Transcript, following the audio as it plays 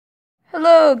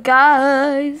Hello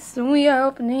guys, we are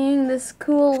opening this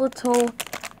cool little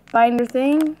binder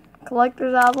thing.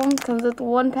 Collector's album comes with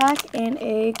one pack and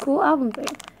a cool album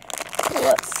thing. So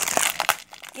let's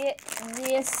get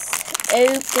this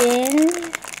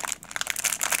open.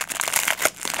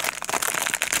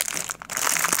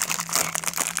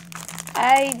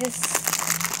 I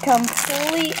just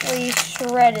completely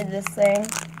shredded this thing,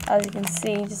 as you can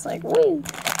see, just like woo.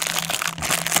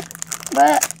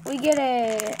 But we get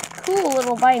a cool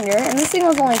little binder, and this thing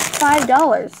was only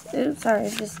 $5. Oops,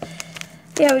 sorry,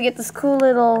 we get this cool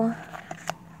little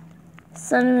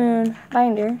sun and moon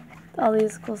binder with all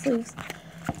these cool sleeves.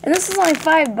 And this is only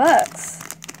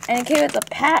 $5. And it came with a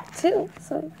pack too.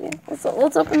 So yeah, let's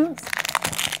open this.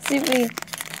 See if we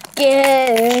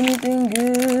get anything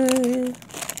good.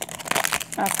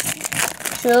 Okay.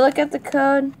 Should we look at the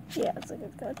code? Yeah, it's a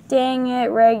good code. Dang it,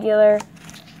 regular.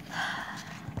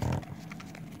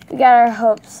 We got our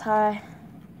hopes high.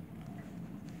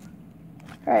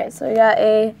 Alright, so we got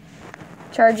a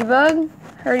Chargebug,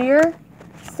 Herdier,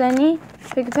 Senny,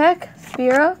 Pick-a-Peck,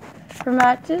 Spearow,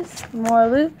 Formatus,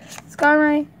 Morlu,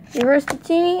 Skarmory, Reverse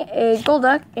Tatini, a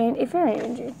Golduck, and a Fairy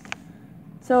Ranger.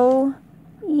 So,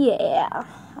 yeah.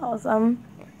 That was,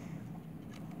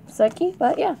 sucky,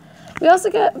 but yeah. We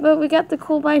got the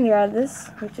cool binder out of this,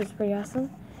 which is pretty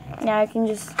awesome. Now I can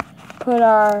just put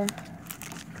our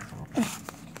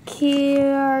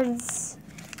cards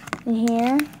in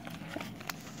here.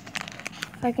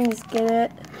 If I can just get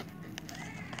it.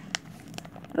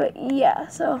 But yeah,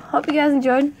 so hope you guys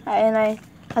enjoyed.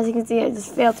 As you can see, I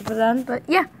just failed to put it on. But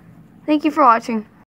yeah, thank you for watching.